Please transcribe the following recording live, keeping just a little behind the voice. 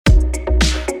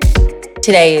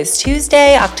Today is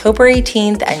Tuesday, October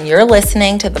 18th, and you're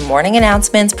listening to the morning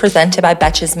announcements presented by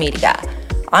Betches Media.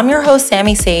 I'm your host,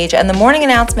 Sammy Sage, and the morning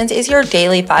announcements is your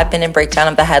daily 5-minute breakdown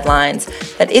of the headlines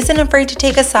that isn't afraid to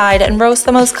take a side and roast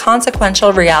the most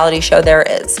consequential reality show there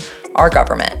is, our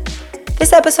government.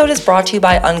 This episode is brought to you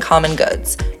by Uncommon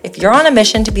Goods. If you're on a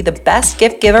mission to be the best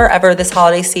gift giver ever this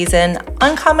holiday season,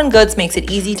 Uncommon Goods makes it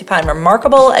easy to find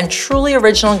remarkable and truly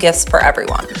original gifts for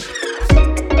everyone.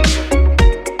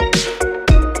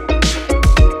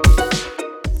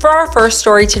 For our first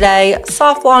story today,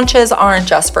 soft launches aren't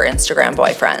just for Instagram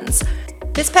boyfriends.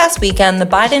 This past weekend, the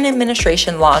Biden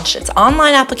administration launched its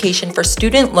online application for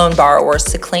student loan borrowers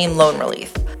to claim loan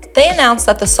relief. They announced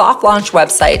that the soft launch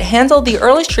website handled the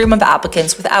early stream of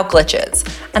applicants without glitches,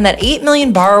 and that 8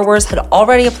 million borrowers had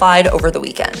already applied over the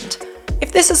weekend.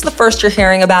 If this is the first you're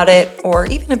hearing about it, or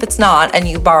even if it's not and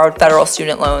you borrowed federal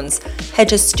student loans, head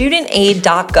to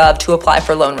studentaid.gov to apply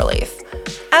for loan relief.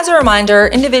 As a reminder,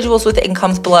 individuals with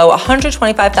incomes below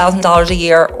 $125,000 a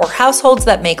year or households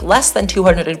that make less than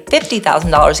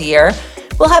 $250,000 a year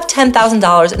will have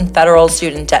 $10,000 in federal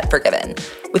student debt forgiven,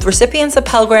 with recipients of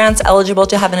Pell Grants eligible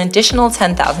to have an additional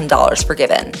 $10,000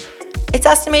 forgiven. It's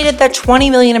estimated that 20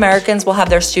 million Americans will have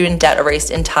their student debt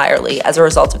erased entirely as a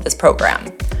result of this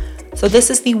program. So this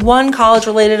is the one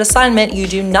college-related assignment you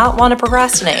do not want to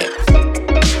procrastinate.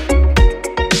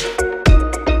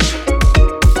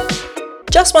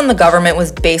 Just when the government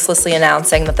was baselessly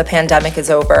announcing that the pandemic is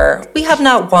over, we have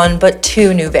not one but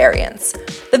two new variants.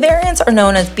 The variants are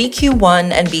known as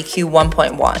BQ1 and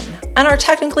BQ1.1 and are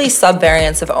technically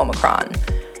subvariants of Omicron.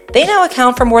 They now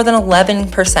account for more than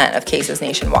 11% of cases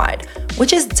nationwide,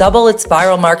 which is double its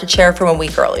viral market share from a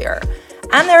week earlier,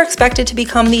 and they're expected to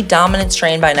become the dominant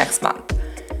strain by next month.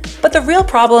 But the real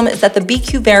problem is that the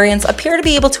BQ variants appear to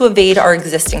be able to evade our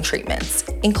existing treatments,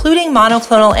 including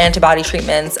monoclonal antibody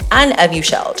treatments and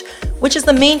Evusheld, which is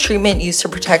the main treatment used to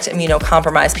protect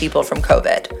immunocompromised people from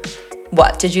COVID.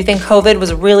 What, did you think COVID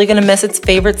was really going to miss its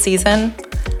favorite season?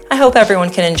 I hope everyone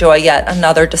can enjoy yet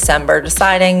another December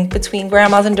deciding between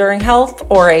grandma's enduring health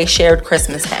or a shared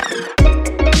Christmas ham.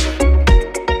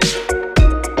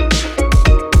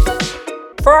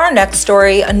 For our next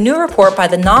story, a new report by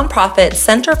the nonprofit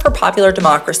Center for Popular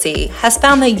Democracy has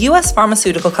found that U.S.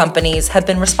 pharmaceutical companies have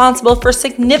been responsible for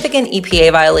significant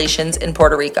EPA violations in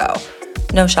Puerto Rico.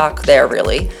 No shock there,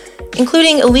 really,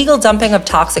 including illegal dumping of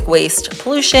toxic waste,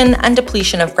 pollution, and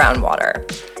depletion of groundwater.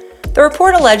 The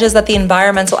report alleges that the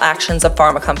environmental actions of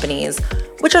pharma companies,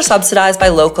 which are subsidized by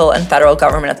local and federal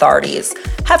government authorities,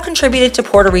 have contributed to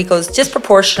Puerto Rico's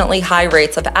disproportionately high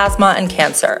rates of asthma and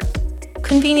cancer.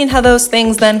 Convenient how those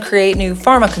things then create new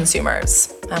pharma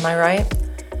consumers, am I right?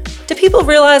 Do people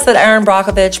realize that Erin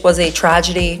Brockovich was a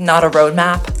tragedy, not a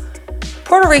roadmap?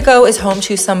 Puerto Rico is home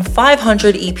to some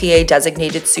 500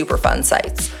 EPA-designated Superfund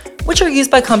sites, which are used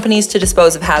by companies to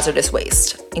dispose of hazardous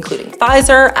waste, including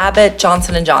Pfizer, Abbott,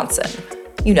 Johnson & Johnson.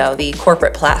 You know, the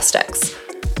corporate plastics.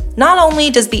 Not only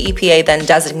does the EPA then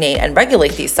designate and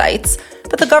regulate these sites,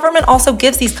 but the government also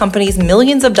gives these companies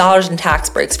millions of dollars in tax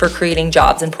breaks for creating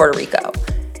jobs in Puerto Rico.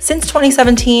 Since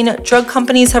 2017, drug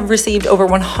companies have received over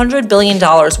 $100 billion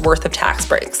worth of tax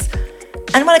breaks.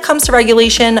 And when it comes to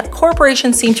regulation,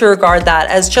 corporations seem to regard that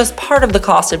as just part of the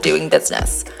cost of doing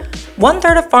business.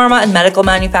 1/3 of pharma and medical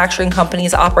manufacturing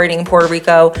companies operating in Puerto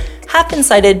Rico have been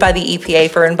cited by the EPA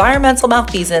for environmental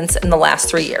malfeasance in the last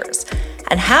 3 years.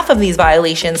 And half of these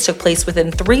violations took place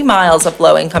within 3 miles of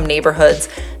low-income neighborhoods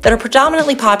that are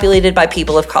predominantly populated by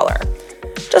people of color.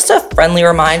 Just a friendly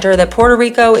reminder that Puerto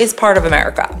Rico is part of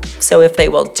America. So if they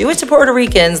will do it to Puerto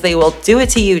Ricans, they will do it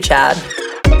to you, Chad.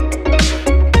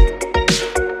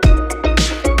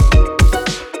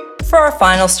 For our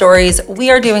final stories, we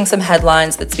are doing some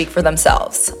headlines that speak for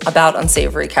themselves about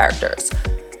unsavory characters.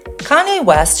 Kanye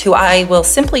West, who I will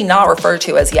simply not refer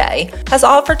to as Ye, has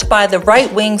offered to buy the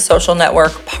right-wing social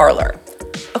network Parler.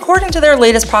 According to their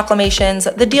latest proclamations,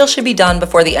 the deal should be done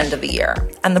before the end of the year,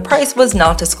 and the price was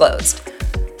not disclosed.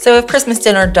 So if Christmas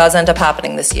dinner does end up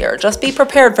happening this year, just be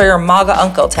prepared for your MAGA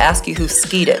uncle to ask you who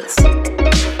Skeet is.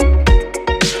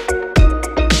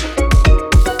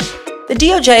 The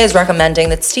DOJ is recommending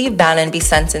that Steve Bannon be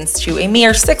sentenced to a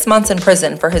mere 6 months in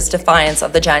prison for his defiance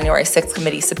of the January 6th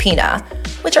committee subpoena,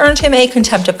 which earned him a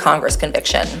contempt of Congress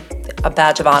conviction. A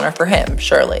badge of honor for him,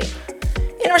 surely.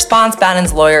 In response,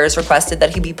 Bannon's lawyers requested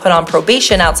that he be put on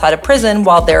probation outside of prison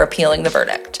while they're appealing the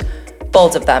verdict.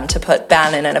 Bold of them to put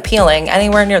Bannon and appealing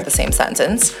anywhere near the same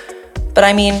sentence. But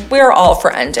I mean, we are all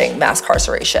for ending mass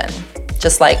incarceration.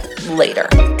 Just like later.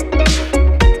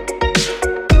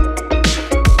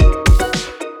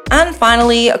 And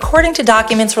finally, according to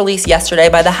documents released yesterday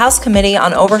by the House Committee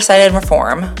on Oversight and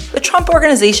Reform, the Trump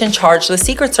Organization charged the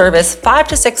Secret Service 5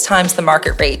 to 6 times the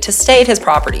market rate to stay at his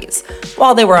properties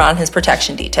while they were on his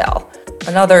protection detail.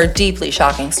 Another deeply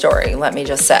shocking story, let me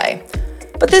just say.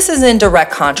 But this is in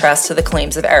direct contrast to the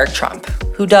claims of Eric Trump,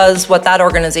 who does what that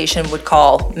organization would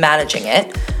call managing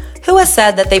it, who has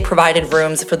said that they provided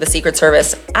rooms for the Secret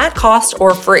Service at cost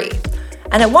or free,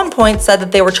 and at one point said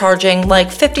that they were charging like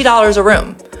 $50 a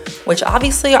room, which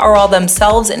obviously are all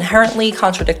themselves inherently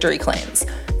contradictory claims.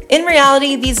 In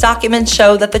reality, these documents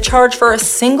show that the charge for a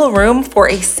single room for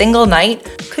a single night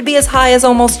could be as high as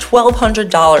almost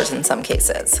 $1,200 in some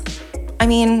cases. I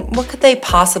mean, what could they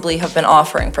possibly have been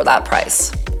offering for that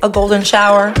price? A golden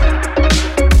shower?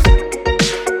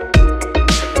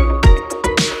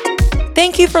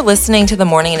 Thank you for listening to the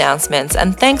morning announcements,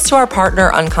 and thanks to our partner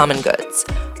Uncommon Goods.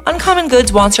 Uncommon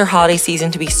Goods wants your holiday season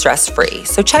to be stress-free,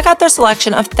 so check out their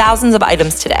selection of thousands of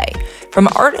items today. From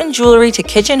art and jewelry to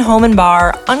kitchen, home, and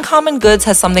bar, Uncommon Goods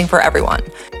has something for everyone.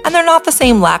 And they're not the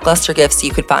same lackluster gifts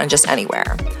you could find just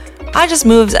anywhere. I just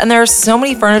moved, and there are so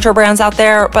many furniture brands out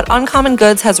there, but Uncommon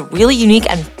Goods has really unique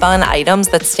and fun items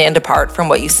that stand apart from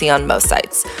what you see on most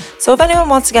sites. So if anyone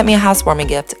wants to get me a housewarming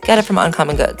gift, get it from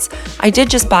Uncommon Goods. I did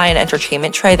just buy an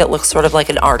entertainment tray that looks sort of like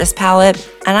an artist palette,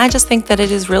 and I just think that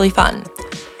it is really fun.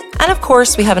 And of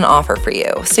course, we have an offer for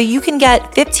you. So you can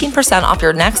get 15% off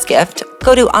your next gift.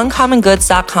 Go to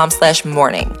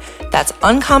uncommongoods.com/morning. That's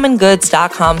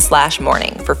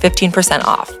uncommongoods.com/morning for 15%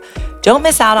 off. Don't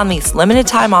miss out on this limited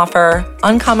time offer.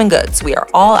 Uncommon Goods, we are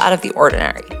all out of the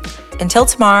ordinary. Until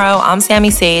tomorrow, I'm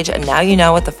Sammy Sage, and now you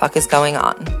know what the fuck is going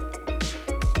on.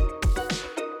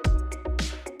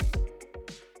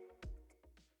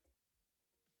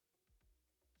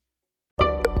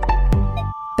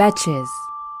 Betches.